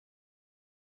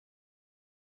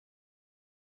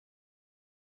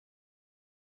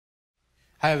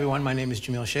Hi everyone, my name is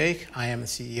Jamiel Sheikh. I am the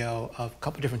CEO of a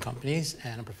couple different companies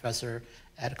and a professor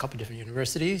at a couple different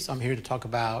universities. I'm here to talk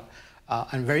about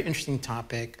a very interesting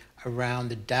topic around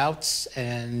the doubts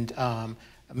and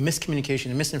miscommunication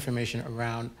and misinformation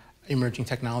around emerging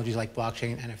technologies like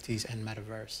blockchain, NFTs, and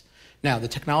Metaverse. Now, the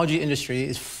technology industry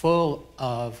is full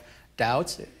of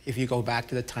doubts. If you go back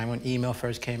to the time when email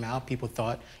first came out, people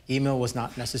thought email was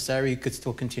not necessary. You could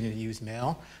still continue to use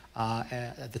mail.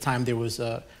 At the time, there was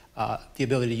the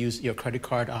ability to use your credit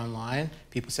card online.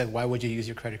 People said, why would you use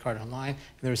your credit card online?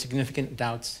 And there were significant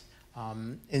doubts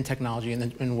in technology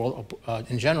and in the world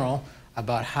in general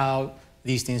about how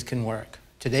these things can work.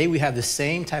 Today, we have the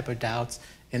same type of doubts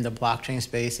in the blockchain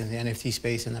space, in the NFT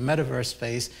space, in the Metaverse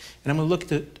space. And I'm going to look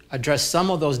to address some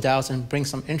of those doubts and bring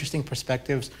some interesting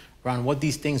perspectives around what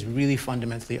these things really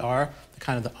fundamentally are, the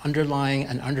kind of the underlying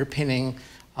and underpinning,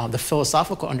 the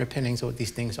philosophical underpinnings of what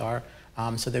these things are,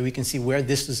 so that we can see where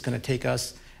this is going to take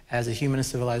us as a human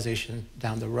civilization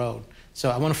down the road.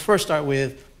 So I want to first start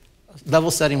with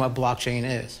level setting what blockchain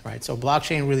is, right? So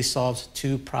blockchain really solves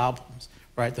two problems,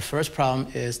 right? The first problem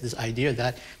is this idea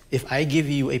that if I give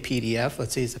you a PDF,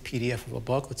 let's say it's a PDF of a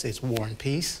book, let's say it's War and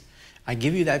Peace, I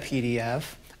give you that PDF,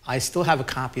 I still have a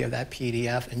copy of that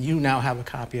PDF, and you now have a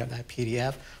copy of that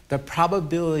PDF. The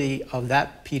probability of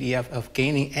that PDF of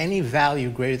gaining any value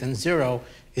greater than 0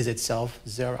 is itself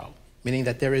 0, meaning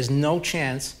that there is no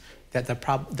chance that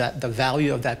the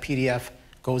value of that PDF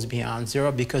goes beyond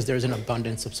 0 because there's an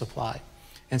abundance of supply.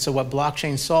 And so what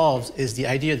blockchain solves is the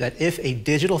idea that if a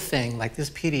digital thing like this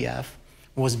PDF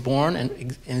was born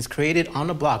and is created on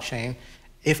the blockchain,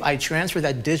 if I transfer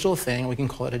that digital thing, we can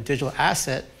call it a digital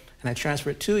asset, and I transfer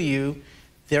it to you,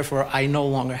 therefore I no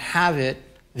longer have it,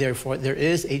 therefore there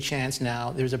is a chance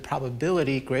now, there's a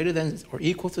probability greater than or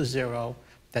equal to 0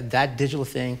 that that digital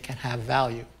thing can have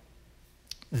value.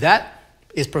 That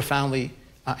is profoundly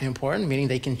important, meaning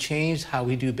they can change how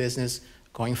we do business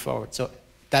going forward. So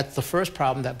that's the first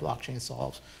problem that blockchain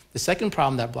solves. The second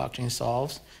problem that blockchain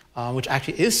solves, which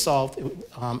actually is solved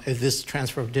is this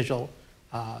transfer of digital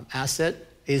asset,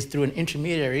 is through an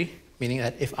intermediary, meaning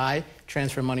that if I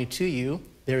transfer money to you,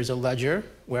 there is a ledger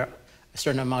where a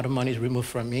certain amount of money is removed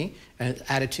from me and it's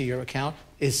added to your account,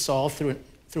 is solved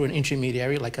through an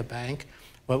intermediary like a bank.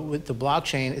 But with the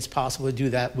blockchain, it's possible to do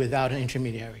that without an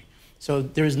intermediary. So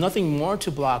there is nothing more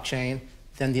to blockchain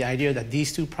than the idea that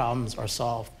these two problems are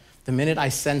solved. The minute I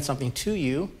send something to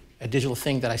you, a digital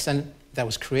thing that I send that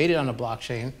was created on a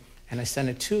blockchain, and I send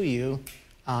it to you,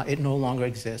 it no longer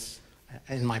exists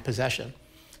in my possession.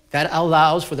 That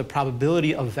allows for the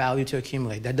probability of value to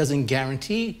accumulate. That doesn't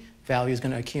guarantee value is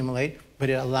going to accumulate, but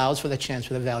it allows for the chance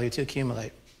for the value to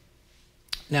accumulate.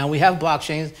 Now, we have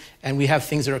blockchains, and we have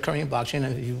things that are occurring in blockchain.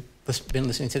 And if you've been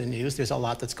listening to the news, there's a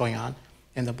lot that's going on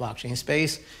in the blockchain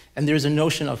space. And there's a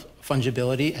notion of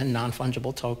fungibility and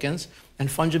non-fungible tokens. And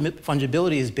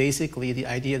fungibility is basically the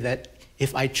idea that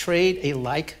if I trade a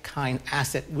like-kind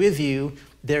asset with you,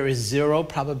 there is 0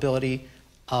 probability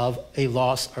of a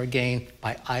loss or gain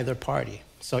by either party.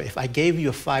 So if I gave you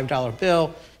a $5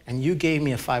 bill and you gave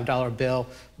me a $5 bill,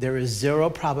 there is 0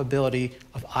 probability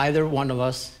of either one of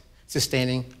us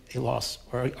sustaining a loss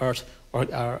or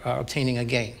obtaining a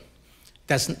gain.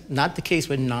 That's not the case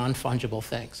with non-fungible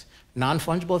things.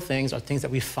 Non-fungible things are things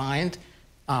that we find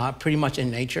pretty much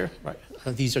in nature, right?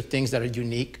 These are things that are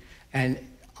unique. And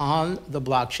on the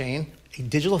blockchain, a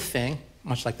digital thing,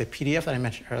 much like the PDF that I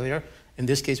mentioned earlier, in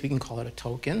this case, we can call it a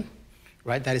token,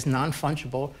 right? That is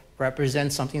non-fungible,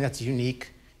 represents something that's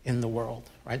unique in the world,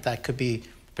 right? That could be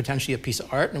potentially a piece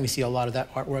of art, and we see a lot of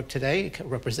that artwork today. It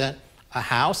could represent a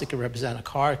house, it could represent a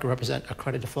car, it could represent a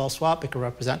credit default swap, it could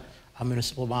represent a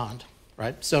municipal bond,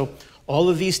 right? So all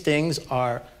of these things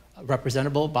are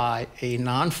representable by a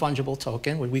non-fungible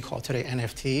token, what we call today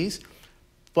NFTs.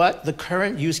 But the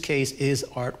current use case is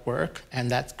artwork,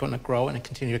 and that's going to grow and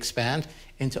continue to expand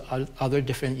into other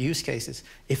different use cases.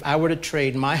 If I were to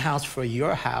trade my house for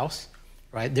your house,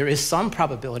 right, there is some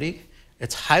probability,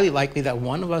 it's highly likely that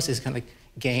one of us is going to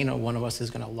gain or one of us is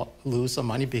going to lose some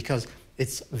money because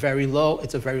it's very low,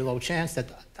 it's a very low chance that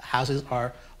the houses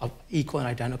are of equal and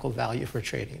identical value for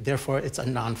trading. Therefore, it's a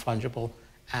non-fungible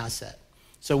asset.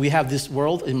 So we have this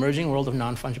world, emerging world of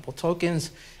non-fungible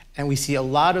tokens, and we see a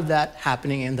lot of that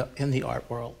happening in the art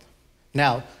world.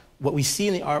 Now, what we see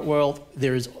in the art world,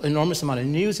 there's an enormous amount of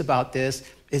news about this,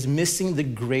 is missing the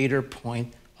greater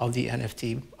point of the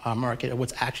NFT market, or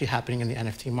what's actually happening in the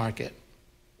NFT market.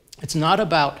 It's not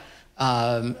about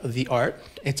the art,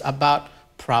 it's about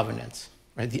provenance,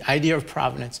 right? The idea of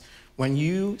provenance. When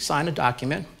you sign a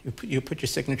document, you put your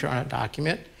signature on a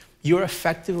document, you're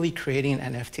effectively creating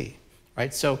an NFT, right?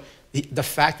 right? So the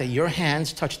fact that your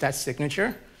hands touch that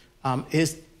signature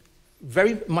is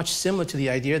very much similar to the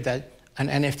idea that an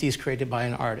NFT is created by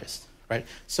an artist, right?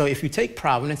 So if you take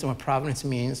provenance, and what provenance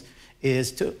means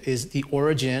is the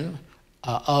origin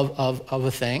of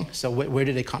a thing. So where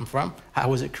did it come from? How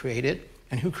was it created?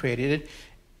 And who created it?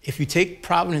 If you take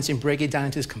provenance and break it down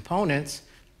into its components,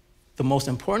 the most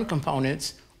important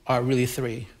components are really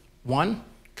three. 1,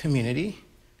 community.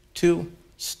 2,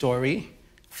 story.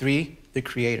 3, the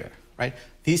creator, right?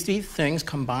 These 3 things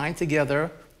combined together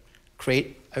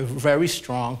create a very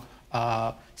strong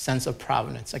sense of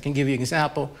provenance. I can give you an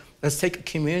example. Let's take a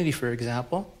community, for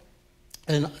example,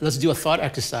 and let's do a thought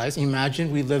exercise.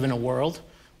 Imagine we live in a world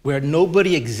where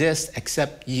nobody exists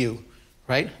except you,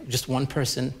 right? Just one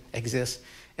person exists.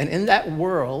 And in that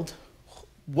world,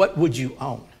 what would you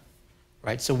own,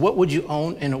 right? So what would you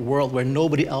own in a world where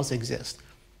nobody else exists?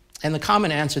 And the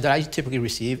common answer that I typically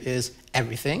receive is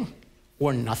everything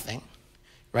or nothing,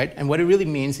 right? And what it really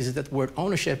means is that the word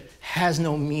ownership has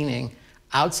no meaning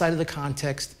outside of the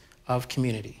context of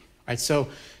community, right? So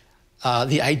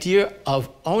the idea of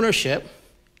ownership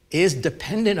is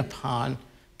dependent upon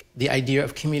the idea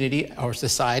of community or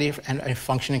society and a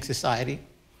functioning society.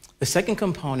 The second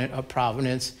component of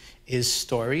provenance is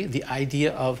story, the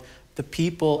idea of the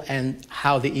people and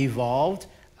how they evolved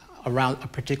around a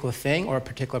particular thing or a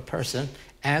particular person,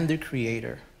 and the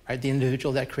creator, right? The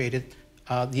individual that created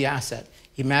the asset.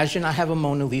 Imagine I have a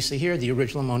Mona Lisa here, the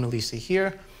original Mona Lisa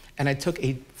here, and I took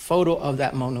a photo of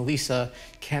that Mona Lisa.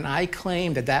 Can I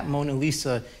claim that that Mona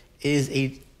Lisa is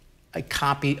a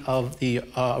copy of the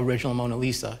original Mona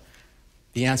Lisa?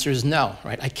 The answer is no,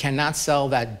 right? I cannot sell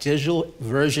that digital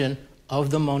version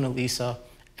of the Mona Lisa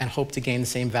and hope to gain the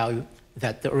same value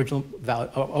that the original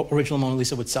Mona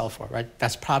Lisa would sell for, right?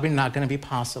 That's probably not going to be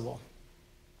possible.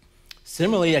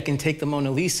 Similarly, I can take the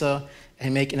Mona Lisa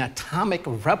and make an atomic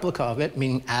replica of it,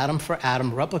 meaning atom for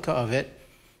atom replica of it,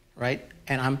 right?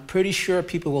 And I'm pretty sure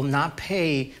people will not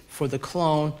pay for the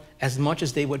clone as much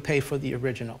as they would pay for the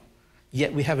original.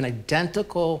 Yet we have an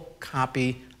identical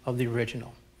copy of the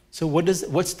original. So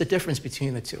what's the difference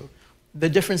between the two? The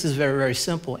difference is very, very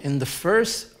simple. In the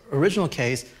first original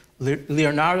case,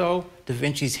 Leonardo da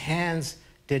Vinci's hands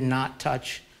did not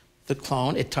touch the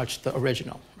clone, it touched the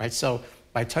original, right? So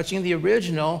by touching the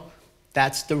original,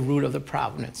 that's the root of the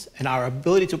provenance. And our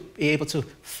ability to be able to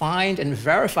find and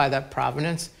verify that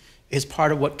provenance is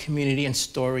part of what community and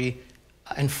story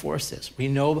enforces. We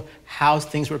know how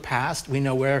things were passed, we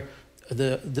know where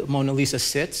the Mona Lisa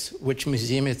sits, which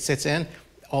museum it sits in.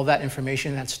 All that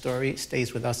information, that story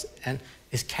stays with us and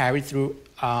is carried through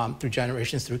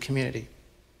generations, through community.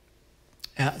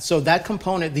 So that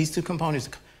component, these 2 components,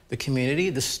 the community,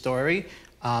 the story,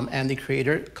 and the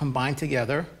creator combined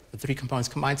together, the 3 components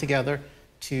combined together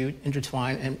to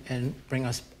intertwine and bring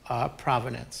us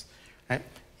provenance. Right?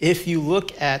 If you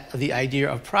look at the idea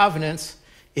of provenance,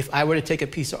 if I were to take a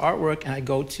piece of artwork and I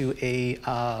go to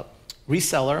a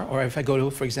reseller, or if I go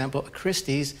to, for example, a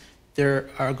Christie's, they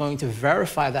are going to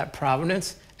verify that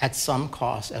provenance at some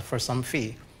cost, for some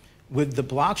fee. With the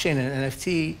blockchain and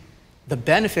NFT, the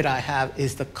benefit I have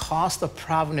is the cost of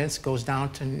provenance goes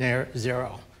down to near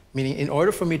 0. Meaning, in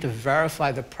order for me to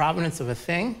verify the provenance of a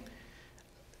thing,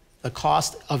 the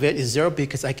cost of it is 0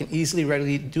 because I can easily,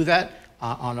 readily do that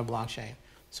on a blockchain.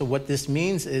 So what this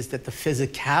means is that the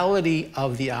physicality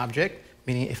of the object,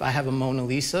 meaning if I have a Mona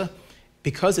Lisa,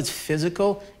 because it's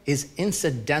physical, is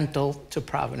incidental to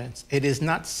provenance. It is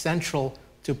not central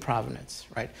to provenance,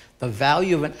 right? The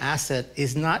value of an asset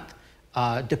is not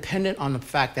dependent on the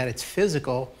fact that it's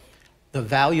physical. The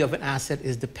value of an asset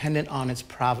is dependent on its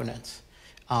provenance.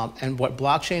 And what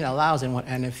blockchain allows and what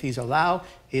NFTs allow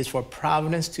is for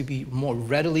provenance to be more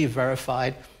readily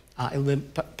verified,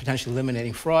 potentially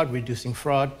eliminating fraud, reducing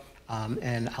fraud,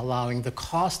 and allowing the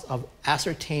cost of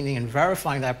ascertaining and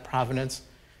verifying that provenance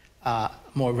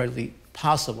more readily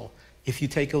possible. If you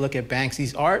take a look at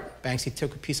Banksy's art, Banksy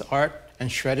took a piece of art and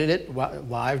shredded it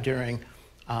live during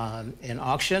an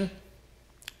auction.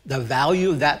 The value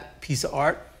of that piece of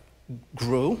art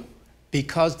grew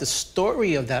because the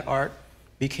story of that art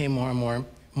became more and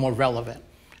more relevant.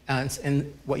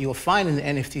 And what you'll find in the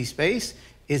NFT space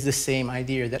is the same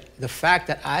idea, that the fact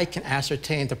that I can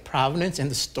ascertain the provenance and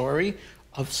the story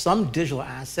of some digital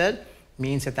asset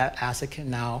means that that asset can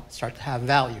now start to have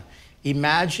value.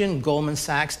 Imagine Goldman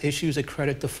Sachs issues a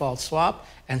credit default swap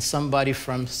and somebody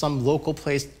from some local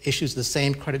place issues the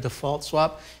same credit default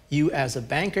swap. You as a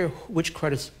banker, which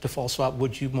credit default swap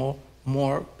would you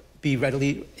more be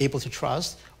readily able to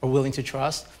trust or willing to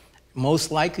trust?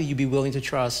 Most likely you'd be willing to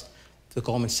trust the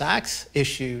Goldman Sachs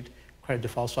issued credit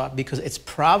default swap because its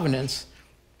provenance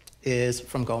is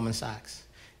from Goldman Sachs.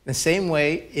 The same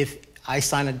way, if I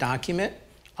sign a document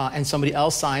and somebody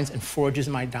else signs and forges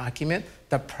my document,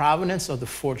 the provenance of the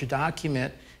forged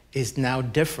document is now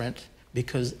different,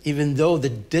 because even though the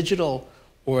digital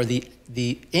or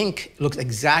the ink looks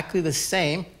exactly the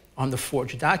same on the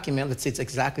forged document, let's say it's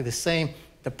exactly the same,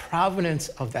 the provenance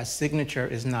of that signature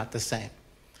is not the same.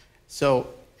 So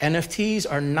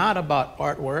NFTs are not about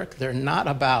artwork. They're not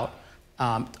about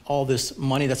all this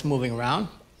money that's moving around,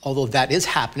 although that is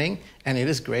happening and it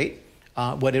is great.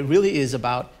 What it really is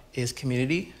about is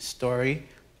community, story,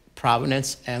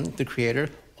 provenance, and the creator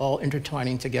all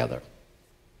intertwining together.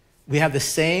 We have the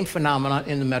same phenomenon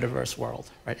in the metaverse world,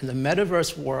 right? In the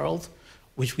metaverse world,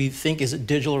 which we think is a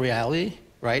digital reality,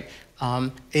 right,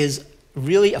 is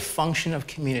really a function of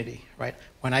community, right?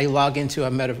 When I log into a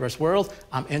metaverse world,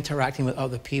 I'm interacting with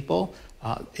other people.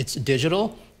 It's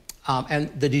digital. And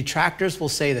the detractors will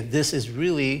say that this is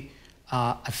really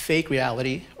a fake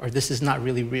reality, or this is not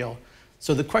really real.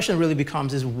 So the question really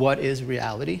becomes is, what is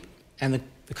reality? And the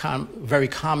very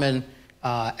common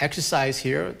exercise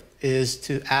here is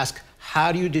to ask,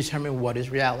 how do you determine what is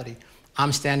reality?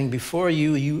 I'm standing before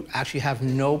you. You actually have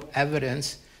no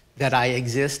evidence that I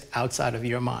exist outside of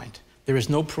your mind. There is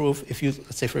no proof. If you,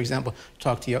 let's say, for example,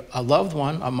 talk to a loved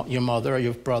one, your mother or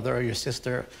your brother or your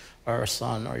sister or a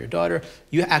son or your daughter,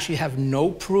 you actually have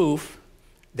no proof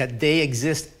that they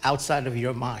exist outside of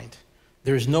your mind.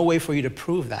 There is no way for you to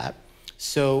prove that.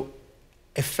 So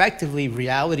effectively,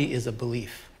 reality is a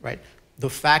belief, right? The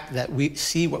fact that we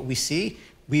see what we see,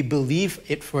 we believe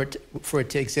it for it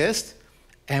to exist,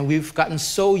 and we've gotten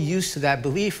so used to that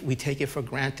belief, we take it for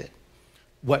granted.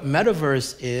 What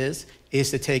metaverse is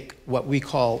to take what we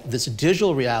call this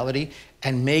digital reality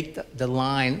and make the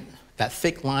line, that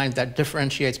thick line that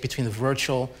differentiates between the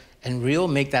virtual and real,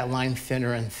 make that line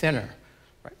thinner and thinner.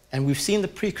 Right? And we've seen the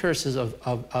precursors of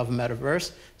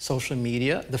metaverse, social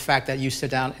media, the fact that you sit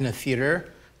down in a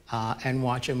theater and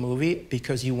watch a movie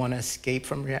because you want to escape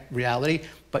from reality,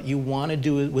 but you want to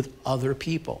do it with other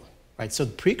people. Right? So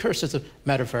the precursors of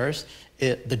metaverse,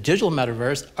 the digital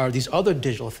metaverse, are these other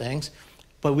digital things.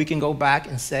 But we can go back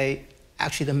and say,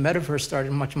 actually, the metaverse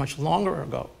started much, much longer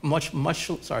ago. We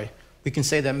can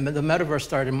say that the metaverse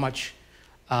started much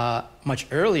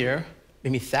earlier,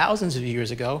 maybe thousands of years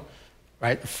ago,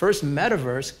 right? The first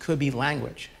metaverse could be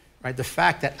language, right? The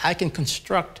fact that I can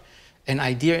construct an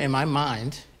idea in my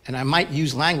mind, and I might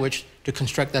use language to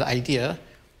construct that idea,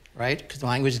 right? Because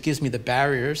language gives me the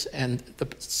barriers and the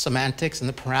semantics and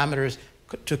the parameters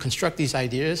to construct these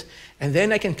ideas, and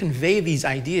then I can convey these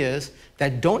ideas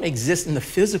that don't exist in the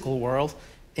physical world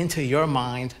into your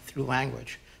mind through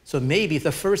language. So maybe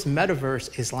the first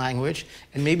metaverse is language,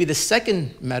 and maybe the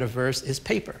second metaverse is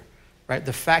paper, right?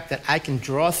 The fact that I can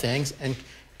draw things and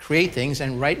create things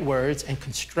and write words and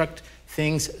construct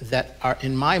things that are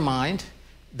in my mind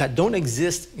that don't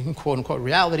exist in quote-unquote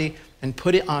reality, and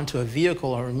put it onto a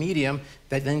vehicle or a medium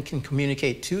that then can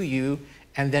communicate to you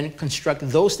and then construct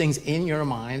those things in your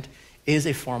mind, is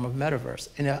a form of metaverse.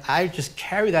 And if I just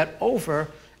carry that over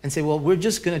and say, well, we're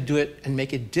just going to do it and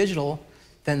make it digital,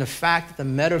 then the fact that the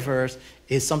metaverse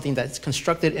is something that's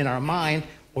constructed in our mind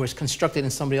or is constructed in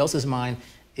somebody else's mind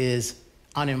is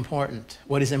unimportant.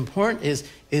 What is important is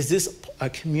this a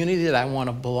community that I want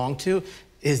to belong to?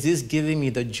 Is this giving me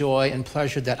the joy and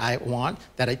pleasure that I want,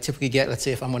 that I typically get, let's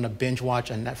say if I'm going to binge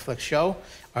watch a Netflix show?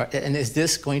 And is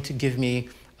this going to give me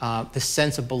the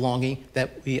sense of belonging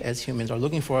that we as humans are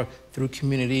looking for through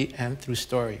community and through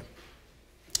story?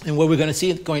 And what we're going to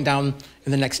see going down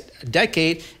in the next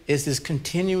decade is this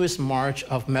continuous march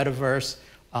of metaverse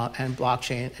and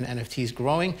blockchain and NFTs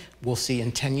growing. We'll see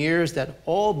in 10 years that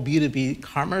all B2B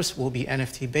commerce will be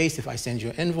NFT based. If I send you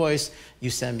an invoice, you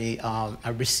send me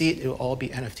a receipt, it will all be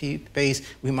NFT based.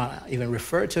 We might not even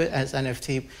refer to it as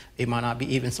NFT. It might not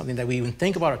be even something that we even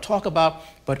think about or talk about,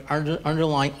 but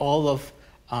underlying all of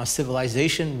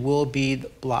civilization will be the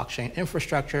blockchain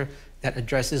infrastructure that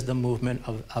addresses the movement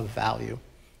of value.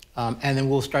 And then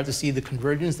we'll start to see the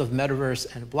convergence of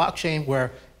metaverse and blockchain,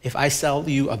 where if I sell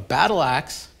you a battle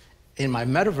axe in my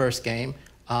metaverse game,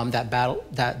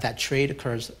 that trade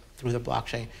occurs through the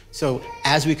blockchain. So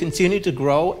as we continue to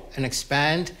grow and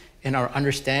expand in our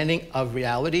understanding of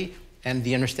reality and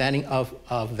the understanding of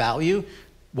value,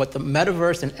 what the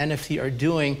metaverse and NFT are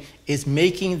doing is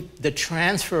making the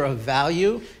transfer of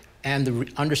value and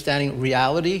the understanding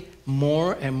reality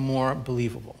more and more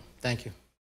believable. Thank you.